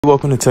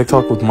Welcome to Tech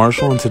Talk with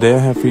Marshall, and today I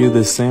have for you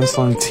this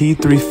Samsung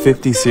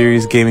T350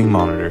 series gaming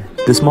monitor.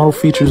 This model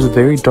features a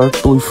very dark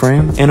blue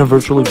frame and a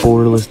virtually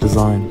borderless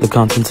design. The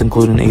contents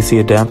include an AC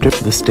adapter,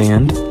 the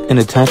stand, an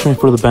attachment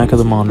for the back of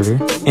the monitor,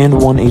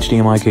 and one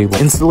HDMI cable.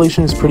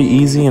 Installation is pretty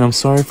easy, and I'm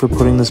sorry for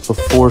putting this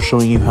before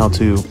showing you how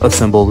to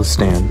assemble the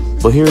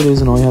stand. But here it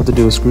is, and all you have to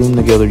do is screw them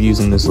together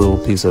using this little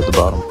piece at the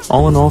bottom.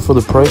 All in all, for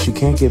the price, you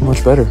can't get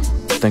much better.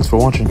 Thanks for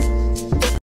watching.